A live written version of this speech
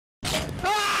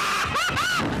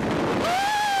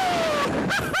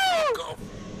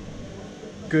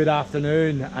Good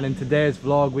afternoon, and in today's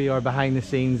vlog we are behind the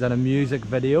scenes at a music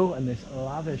video in this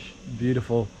lavish,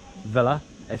 beautiful villa.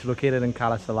 It's located in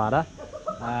Cala Salada.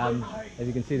 As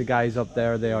you can see, the guys up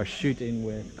there, they are shooting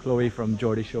with Chloe from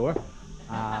Geordie Shore.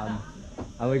 And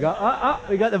we got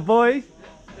the boys.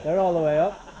 They're all the way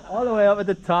up at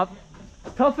the top.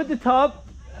 Tough at the top.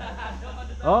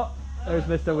 Oh, there's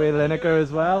Mr. Wanye Lineker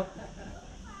as well.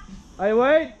 Hey,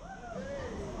 wait.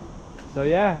 So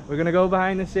yeah, we're gonna go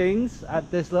behind the scenes at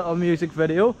this little music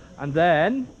video, and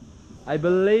then I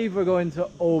believe we're going to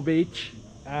O Beach,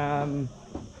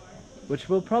 which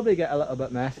will probably get a little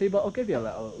bit messy, but I'll give you a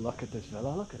little look at this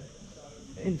villa. Look at it,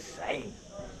 insane.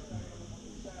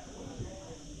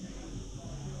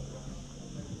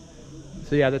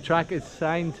 So yeah, the track is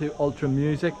signed to Ultra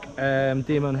Music,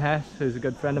 Damon Hess, who's a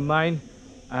good friend of mine.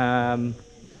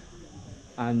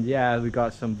 And yeah, we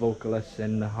got some vocalists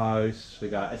in the house.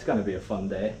 It's gonna be a fun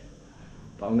day,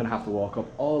 but I'm gonna have to walk up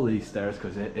all these stairs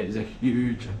because it is a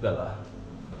huge villa.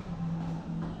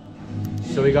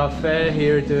 So we got Faye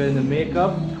here doing the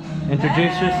makeup.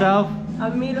 Introduce yourself.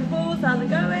 I'm Mila Falls, how's it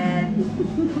going?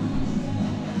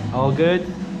 All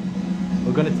good.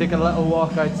 We're gonna take a little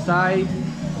walk outside.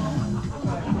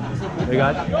 We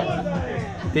got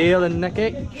Dale and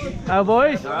Nicky. How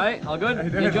boys? Alright, all good?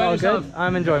 You enjoying all yourself? Good.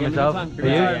 I'm enjoying myself. Are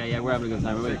you? Yeah, we're having a good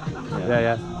time, aren't we?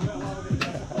 Yeah.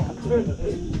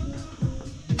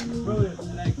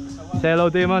 Say hello,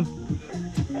 Damon.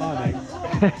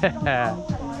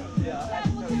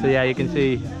 So yeah, you can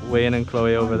see Wayne and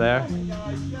Chloe over there.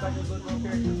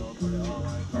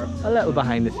 A little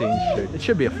behind the scenes shoot. It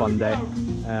should be a fun day.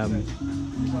 A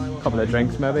couple of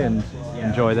drinks maybe and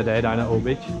enjoy the day down at O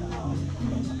Beach.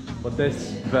 But this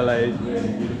villa is really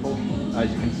beautiful. As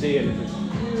you can see, it is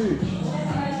huge.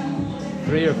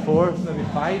 3 or 4, maybe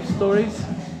 5 stories.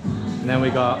 And then we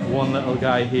got one little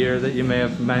guy here that you may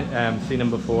have seen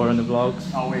him before in the vlogs.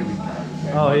 Oh, here we go.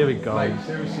 Oh, here we go. Mate,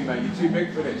 seriously, mate, you're too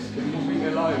big for this. Can you just leave me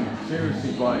alone?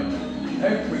 Seriously, mate.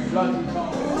 Every bloody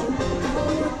time.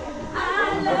 I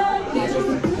love you.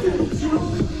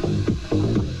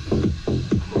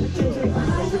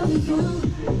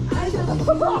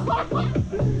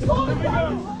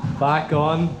 Back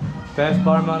on. Best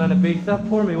barman in Ibiza.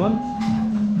 Pour me one.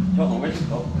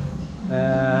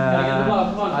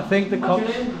 I think the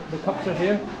cups are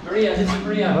here. Maria, this is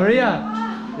Maria. Maria,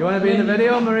 you want to be in the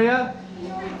video, Maria?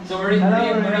 So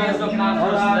Maria's looking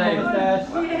after us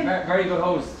today. Very good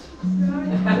host.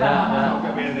 Yeah.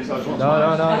 Get me in this, I just want No.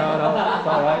 It's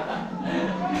alright.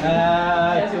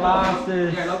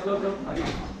 Glasses. Here, look.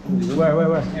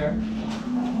 Where? Here.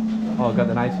 Oh, got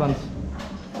the nice ones.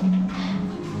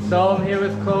 So I'm here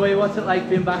with Chloe. What's it like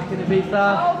being back in Ibiza?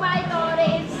 Oh my god,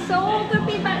 it is so good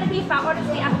being back to Ibiza.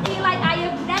 Honestly, I feel like I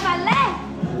have never left.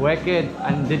 Wicked.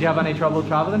 And did you have any trouble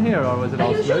travelling here, or was it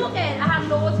all Are you smooth? joking? I had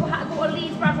loads, so I had to go to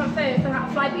Leeds Bradford first and I had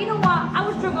to fly. But you know what? I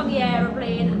was drunk on the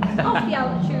aeroplane, off the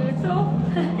altitude, so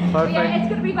but yeah, it's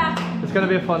going to be back. It's going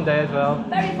to be a fun day as well.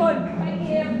 Very fun. Thank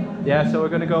you. Yeah, so we're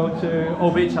going to go to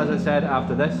O Beach, as I said,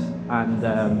 after this, and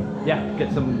yeah,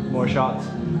 get some more shots.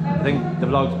 I think the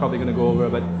vlog's probably going to go over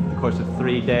about the course of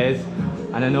 3 days,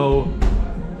 and I know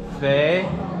Faye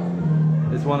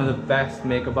is one of the best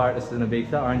makeup artists in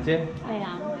Ibiza, aren't you? I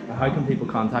am. How can people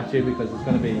contact you? Because it's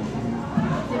going to be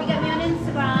So you get me on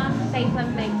Instagram, Facebook,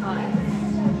 Makeup.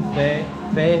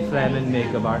 Faye Fleming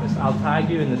Makeup Artist. I'll tag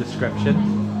you in the description,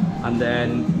 and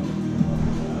then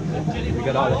we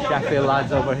got all the Sheffield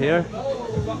lads over here,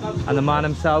 and the man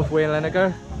himself, Wanye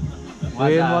Lineker.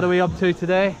 Wayne, what are we up to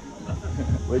today?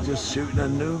 We're just shooting a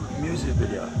new music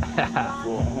video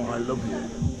for I Love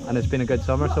You. And it's been a good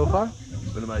summer so far?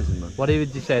 It's been amazing, man. What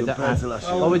would you say Compared to last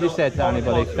year. what would you say to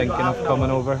anybody thinking of coming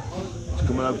over? It's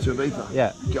coming over to Ibiza.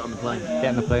 Yeah. Get on the plane. Get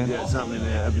in the plane? Yeah, it's happening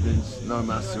here. Everything's no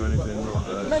masks or anything.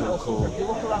 So cool.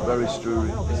 Very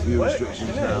few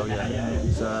restrictions now. Yeah.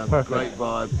 It's Perfect. great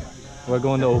vibe. We're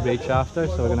going to O Beach after,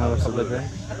 so we're going to have a couple of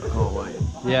drinks. I can't wait.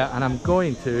 Yeah, and I'm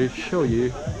going to show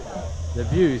you the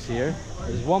views here.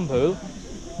 There's one pool,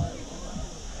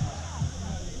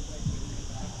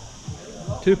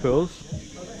 2 pools,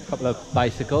 a couple of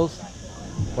bicycles,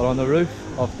 but on the roof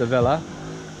of the villa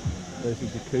there's a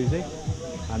jacuzzi,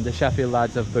 and the Sheffield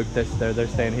lads have booked this. They're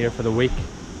staying here for the week,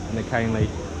 and they kindly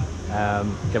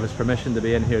give us permission to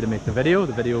be in here to make the video.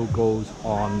 The video goes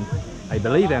on, I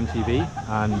believe, MTV,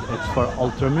 and it's for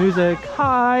Ultra Music.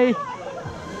 Hi!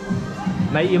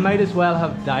 Mate, you might as well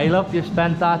have dial-up. You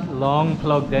spent that long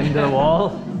plugged into the wall.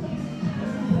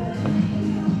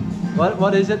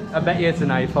 What is it? I bet you it's an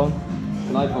iPhone.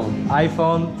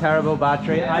 iPhone, terrible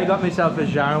battery. I got myself a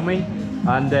Xiaomi,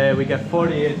 and we get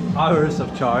 48 hours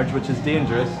of charge, which is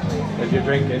dangerous if you're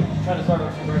drinking.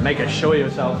 Make a show of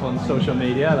yourself on social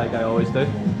media, like I always do.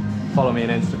 Follow me on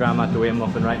Instagram at Dwayne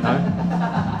Muffin right now.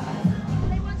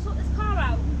 They want to sort this car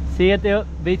out. See you at the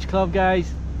beach club,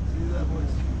 guys.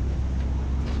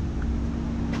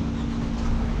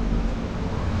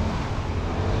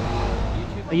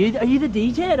 Are you the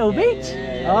DJ at O Beach?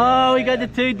 Yeah. Oh, we got the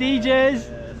two DJs.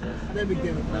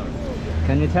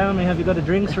 Can you tell me, have you got a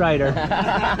drinks rider?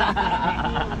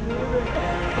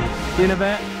 See you in a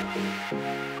bit.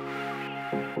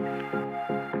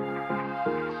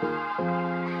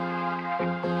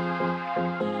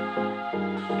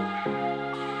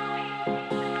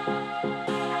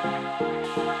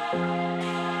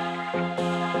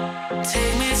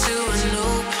 Take me to a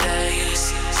new place.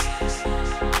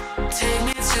 Take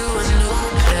me to a new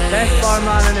place. Best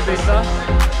barman in Ibiza.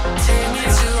 Take me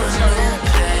to a new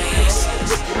place.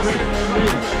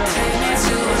 Take me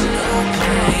to a new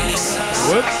place.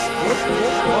 Whoops.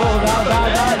 Oh,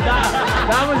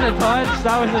 that was a touch.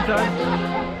 That was a touch.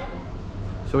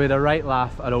 So we had a right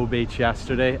laugh at O Beach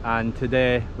yesterday, and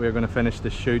today we're going to finish the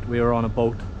shoot. We were on a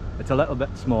boat. It's a little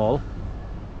bit small.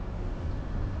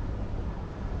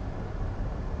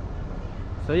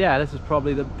 So yeah, this is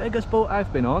probably the biggest boat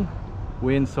I've been on.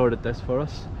 Wayne sorted this for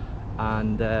us,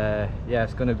 and yeah,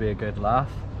 it's going to be a good laugh.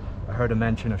 I heard a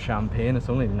mention of champagne. It's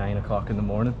only 9 o'clock in the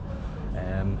morning,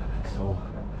 so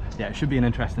yeah, it should be an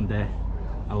interesting day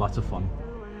and lots of fun.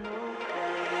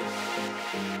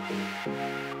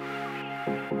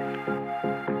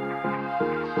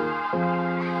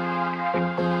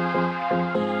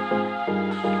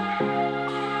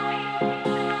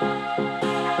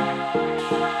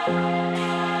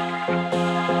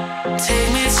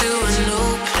 Take me to a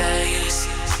new place.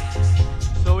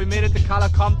 So we made it to Cala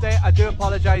Salada. I do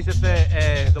apologise if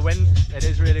the wind, it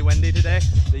is really windy today.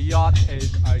 The yacht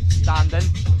is outstanding.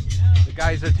 The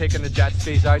guys are taking the jet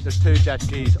skis out. There's 2 jet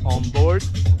skis on board.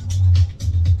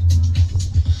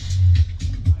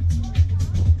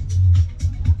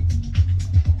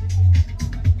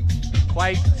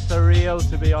 Quite surreal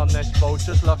to be on this boat.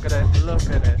 Just look at it, look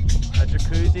at it. A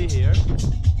jacuzzi here.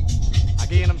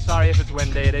 Again, I'm sorry if it's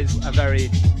windy. It is a very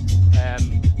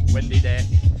windy day.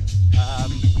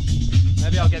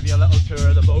 Maybe I'll give you a little tour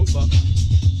of the boat, but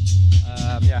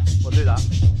yeah, we'll do that.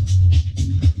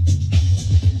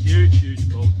 Huge, huge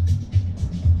boat.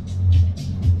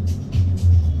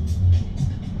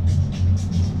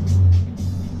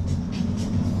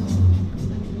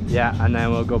 Yeah, and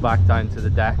then we'll go back down to the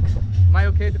deck. Am I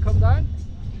okay to come down?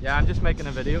 Yeah, I'm just making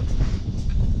a video.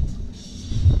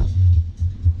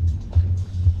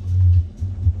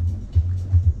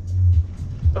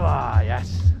 Ah,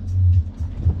 yes.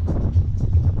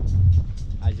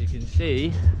 As you can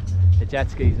see, the jet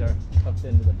skis are tucked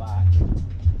into the back.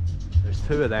 There's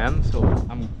 2 of them, so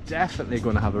I'm definitely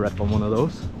going to have a rip on one of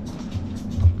those.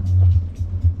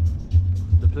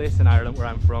 The place in Ireland where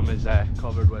I'm from is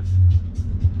covered with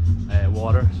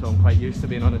water, so I'm quite used to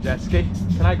being on a jet ski.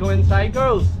 Can I go inside,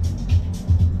 girls?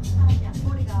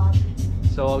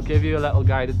 So I'll give you a little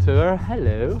guided tour.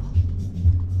 Hello.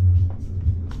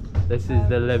 This is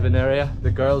the living area.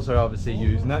 The girls are obviously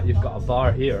using it. You've got a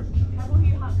bar here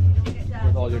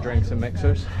with all your drinks and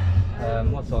mixers.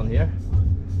 What's on here?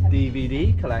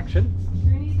 DVD collection.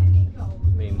 I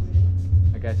mean,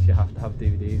 I guess you have to have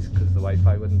DVDs because the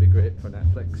Wi-Fi wouldn't be great for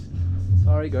Netflix.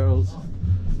 Sorry girls,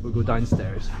 we'll go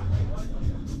downstairs.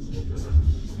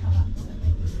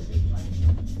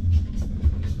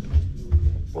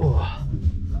 Oh.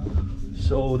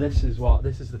 So this is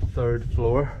the 3rd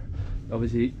floor.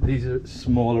 Obviously these are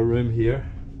smaller room here,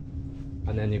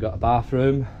 and then you've got a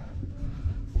bathroom,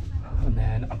 and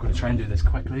then I'm going to try and do this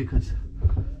quickly because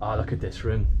look at this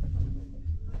room.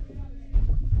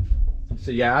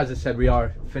 So yeah, as I said, we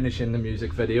are finishing the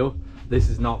music video. This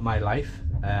is not my life.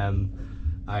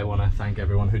 I want to thank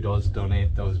everyone who does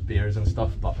donate those beers and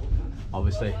stuff, but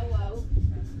obviously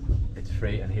it's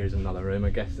free. And here's another room. I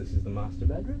guess this is the master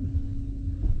bedroom.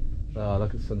 Oh,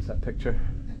 look at the sunset picture.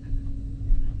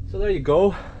 So there you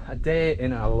go, a day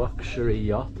in a luxury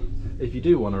yacht. If you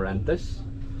do want to rent this,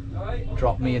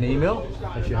 drop me an email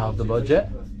if you have the budget,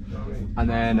 and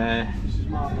then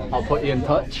I'll put you in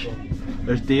touch.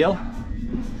 There's Dale.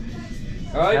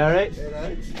 Alright.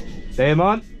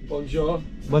 Damon. Bonjour.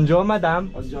 Bonjour, madame.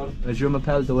 Bonjour. Je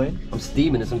m'appelle Dwayne. I'm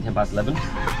steaming, it's only 11:10.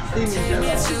 Take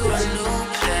me to a new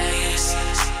place.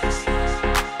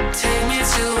 Take me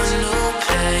to a new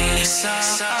place.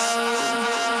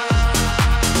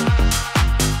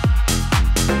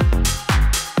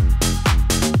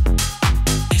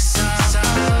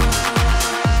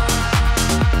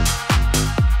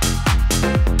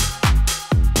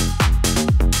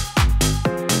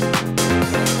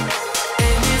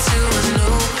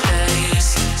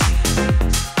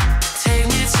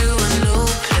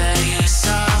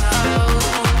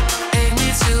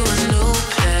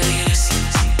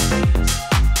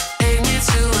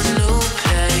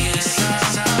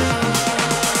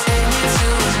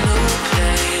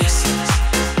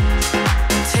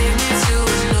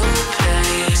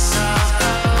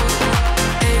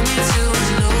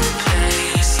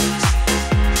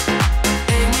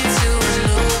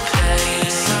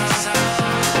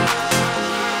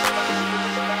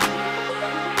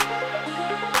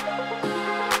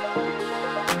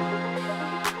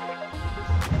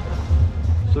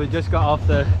 So we just got off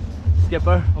the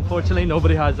skipper. Unfortunately,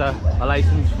 nobody has a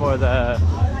license for the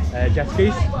jet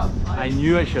skis. I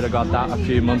knew I should have got that a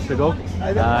few months ago.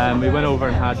 We went over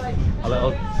and had a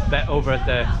little bit over at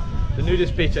the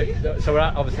nudist beach. So we're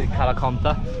at obviously Cala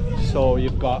Salada. So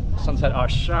you've got Sunset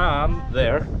Arsham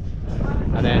there,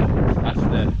 and then that's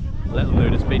the little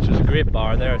nudist beach. There's a great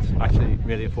bar there. It's actually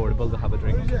really affordable to have a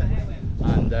drink.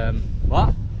 And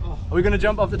what? Are we going to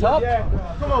jump off the top? Yeah,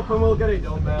 come up and we'll get it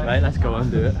done, man. Right, let's go and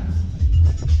do it.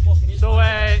 So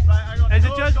is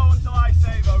it just? I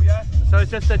say though, yeah? So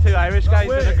it's just the two Irish guys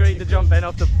that agreed to jump in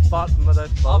off the bottom of the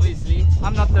boat. Obviously.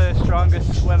 I'm not the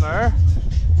strongest swimmer.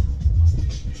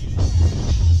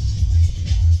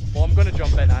 Well, I'm going to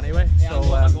jump in anyway. Yeah,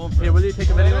 so I'm going for here, will you take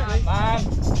a video with me? Man.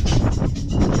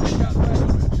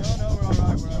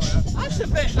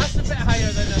 That's a bit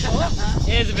higher than I thought.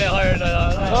 It is a bit higher than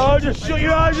I thought. Oh, just shut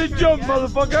your eyes and jump,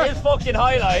 motherfucker! It's fucking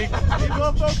high, like. You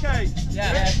both okay?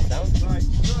 Yeah. Sounds Right,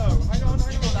 so, hang on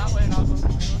that way and I'll go.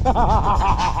 It's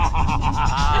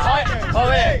high. Oh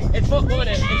wait, it's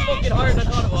fucking higher than I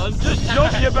thought it was. Just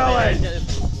jump your belly!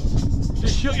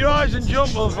 Just shut your eyes and jump,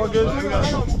 motherfuckers!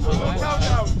 Hang on.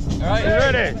 Countdown. Alright. You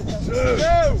ready? 2,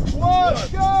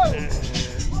 1, go!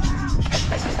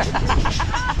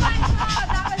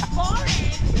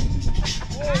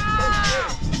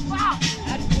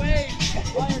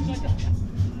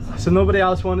 So nobody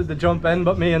else wanted to jump in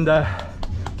but me and the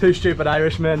two stupid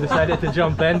Irishmen decided to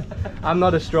jump in. I'm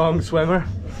not a strong swimmer,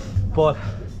 but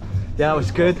yeah, it was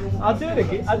good. I'll do it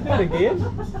again.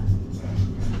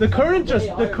 The current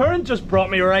just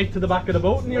brought me right to the back of the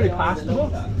boat and nearly past the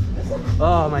boat.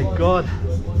 Oh my god.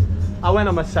 I went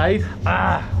on my side.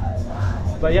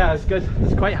 But yeah, it's good.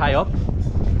 It's quite high up.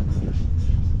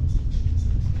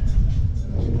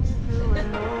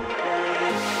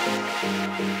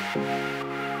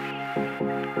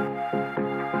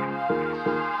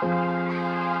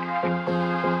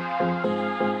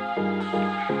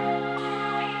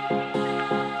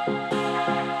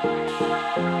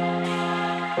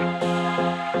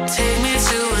 Take me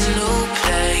to a new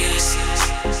place.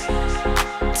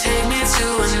 Take me to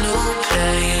a new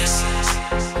place.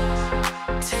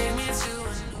 Take me to a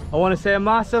new. I want to say a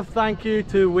massive thank you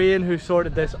to Wayne who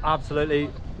sorted this absolutely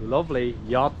lovely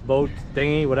yacht, boat,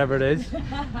 dinghy, whatever it is.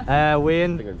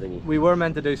 Wayne, we were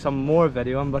meant to do some more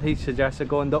videoing, but he suggested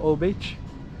going to O Beach.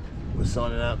 We're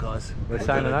signing out, guys. We're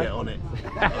signing out. Get on it.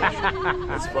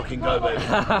 Let's fucking go, baby.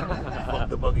 Fuck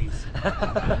the buggies.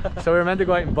 So we were meant to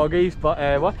go out in buggies, but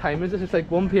what time is it? It's like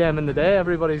 1 PM in the day.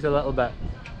 Everybody's a little bit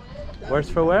worse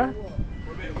for wear.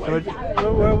 So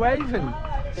we're waving.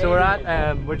 So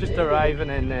we're just arriving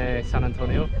in San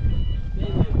Antonio,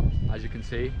 as you can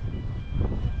see.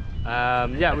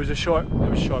 Yeah, it was a short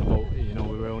boat. You know,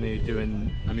 we were only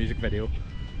doing a music video.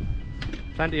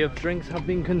 Plenty of drinks have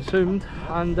been consumed,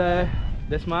 and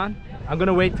this man, I'm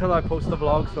gonna wait till I post the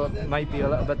vlog, so it might be a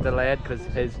little bit delayed because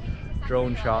his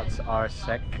drone shots are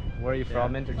sick. Where are you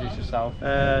from? Introduce yourself.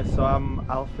 So I'm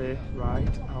Alfie,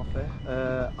 right? Alfie.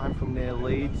 I'm from near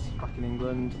Leeds, back in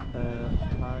England.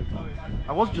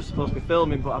 I was just supposed to be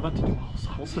filming, but I've had to do all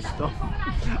sorts of stuff.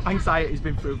 Anxiety's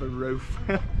been through the roof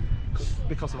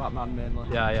because of that man mainly.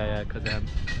 Yeah. Because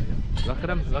look at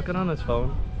him, looking on his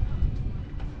phone.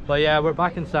 But yeah, we're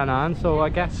back in San An, so I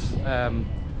guess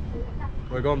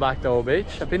we're going back to O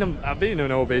Beach. I've been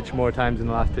in O Beach more times in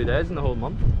the last 2 days in the whole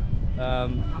month.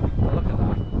 Look at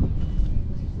that.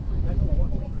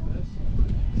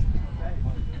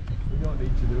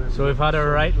 So we've had a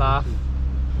right laugh.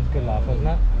 It's a good laugh, isn't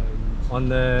it? On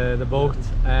the boat.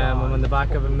 I'm on the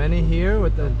back of a Mini here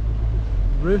with the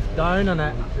roof down, and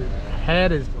it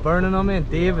head is burning on me, and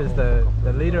Dave is the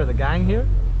leader of the gang here.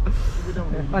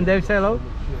 And Dave, say hello.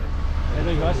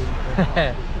 Hey guys.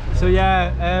 So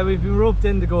yeah, we've been roped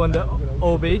in to go into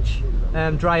O Beach.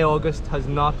 Dry August has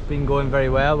not been going very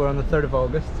well. We're on the 3rd of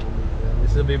August.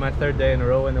 This will be my 3rd day in a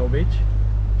row in O Beach.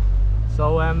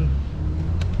 So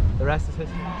the rest is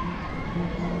history.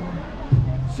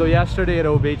 So yesterday at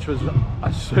O Beach was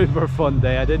a super fun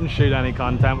day. I didn't shoot any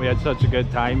content, we had such a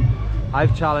good time.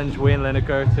 I've challenged Wayne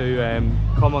Lineker to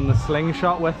come on the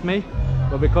slingshot with me,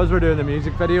 but because we're doing the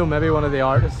music video, maybe one of the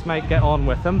artists might get on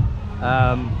with him.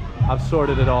 I've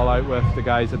sorted it all out with the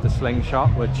guys at the Slingshot,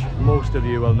 which most of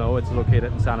you will know. It's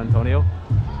located in San Antonio,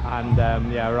 and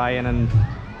yeah, Ryan and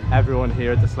everyone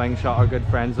here at the Slingshot are good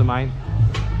friends of mine.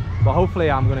 But hopefully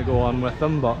I'm going to go on with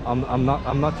them, but I'm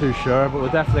not too sure. But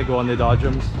we'll definitely go on the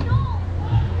Dodgems.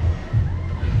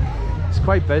 It's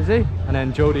quite busy, and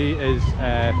then Jody is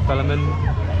filming.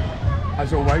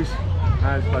 As always,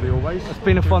 as bloody always. It's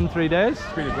been a fun 3 days.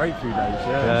 It's been a great few days,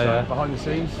 yeah. So yeah. behind the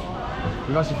scenes,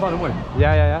 We've had some fun, haven't we?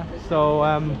 Yeah. So,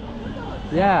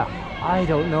 yeah, I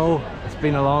don't know. It's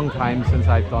been a long time since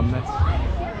I've done this.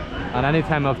 And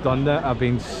anytime I've done it, I've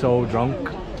been so drunk.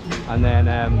 And then,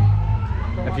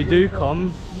 if you do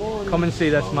come and see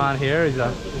this man here. He's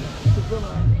a...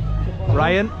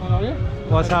 Ryan,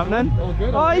 what's happening? All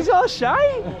good. Oh, he's all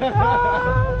shy.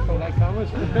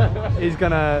 He's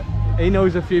gonna... He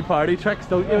knows a few party tricks,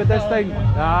 don't you, with this thing?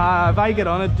 If I get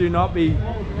on it, don't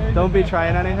be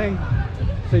trying anything.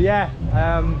 So yeah,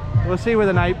 we'll see where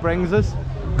the night brings us.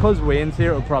 Cause Wayne's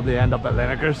here, it'll probably end up at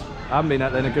Linekers. I haven't been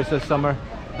at Linekers this summer.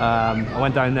 I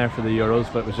went down there for the Euros,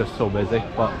 but it was just so busy.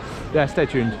 But yeah, stay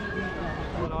tuned.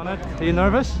 On it. Are you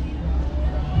nervous?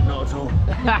 Not at all.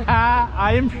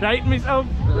 I am frightened myself.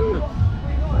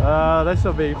 This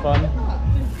will be fun.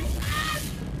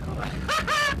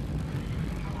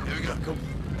 Here we go, come.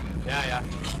 Yeah.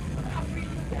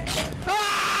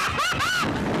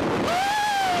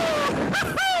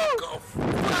 Go.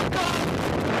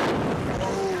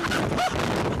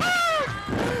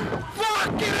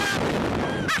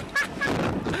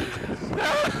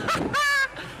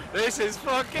 This is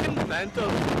fucking mental.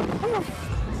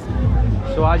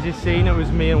 So as you've seen, it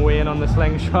was me and Wayne on the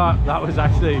slingshot. That was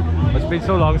actually, it's been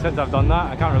so long since I've done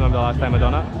that. I can't remember the last time I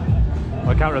done it.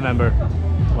 I can't remember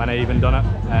when I even done it,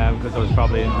 because I was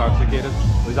probably intoxicated.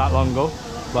 It was that long ago.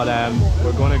 But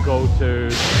we're going to go to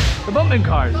the bumping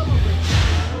cars. Are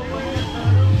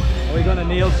we going to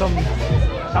nail some?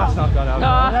 That's not going to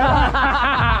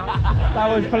happen.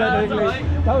 That was politically.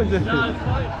 That was just.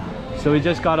 So we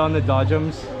just got on the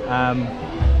Dodgems. I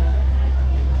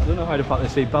don't know how to put the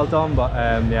seatbelt on, but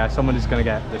yeah, someone is going to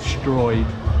get destroyed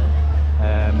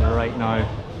right now.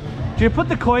 Do you put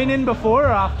the coin in before or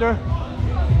after?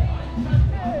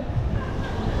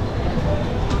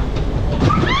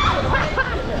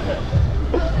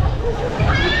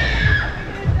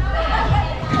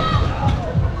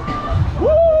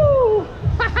 Woo!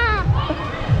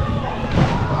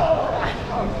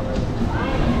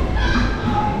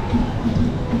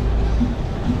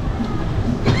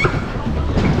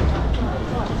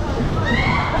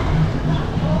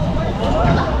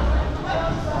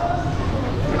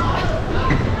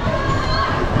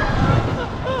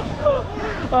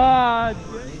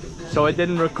 So I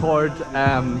didn't record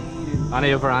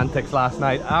any of our antics last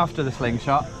night after the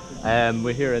slingshot.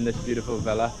 We're here in this beautiful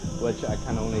villa, which I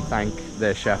can only thank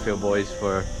the Sheffield boys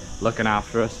for looking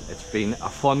after us. It's been a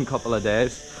fun couple of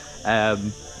days.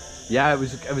 Yeah, it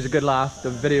was a good laugh. The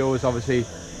video was obviously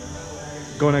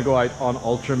going to go out on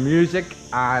Ultra Music,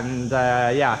 and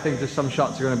yeah, I think there's some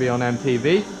shots are going to be on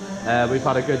MTV. We've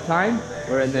had a good time.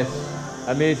 We're in this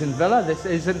amazing villa. This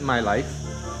isn't my life.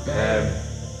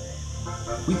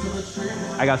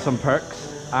 I got some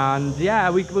perks, and yeah,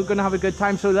 we're gonna have a good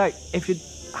time. So like, if you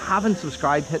haven't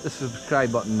subscribed, hit the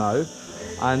subscribe button now.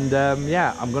 And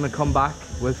yeah, I'm gonna come back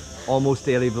with almost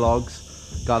daily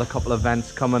vlogs. Got a couple of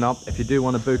events coming up. If you do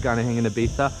want to book anything in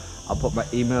Ibiza, I'll put my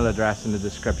email address in the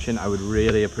description. I would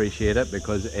really appreciate it,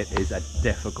 because it is a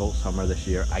difficult summer this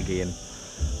year again.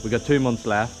 We got 2 months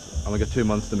left, and we got 2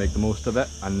 months to make the most of it.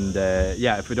 And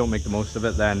yeah, if we don't make the most of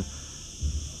it, then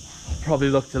probably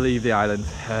look to leave the island.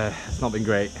 It's not been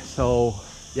great. So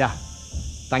yeah,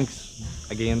 thanks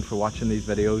again for watching these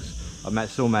videos. I've met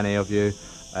so many of you.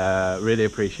 Really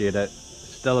appreciate it.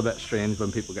 Still a bit strange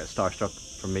when people get starstruck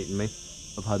from meeting me.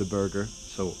 I've had a burger,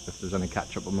 so if there's any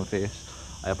ketchup on my face,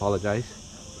 I apologize.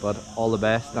 But all the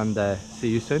best, and see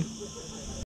you soon.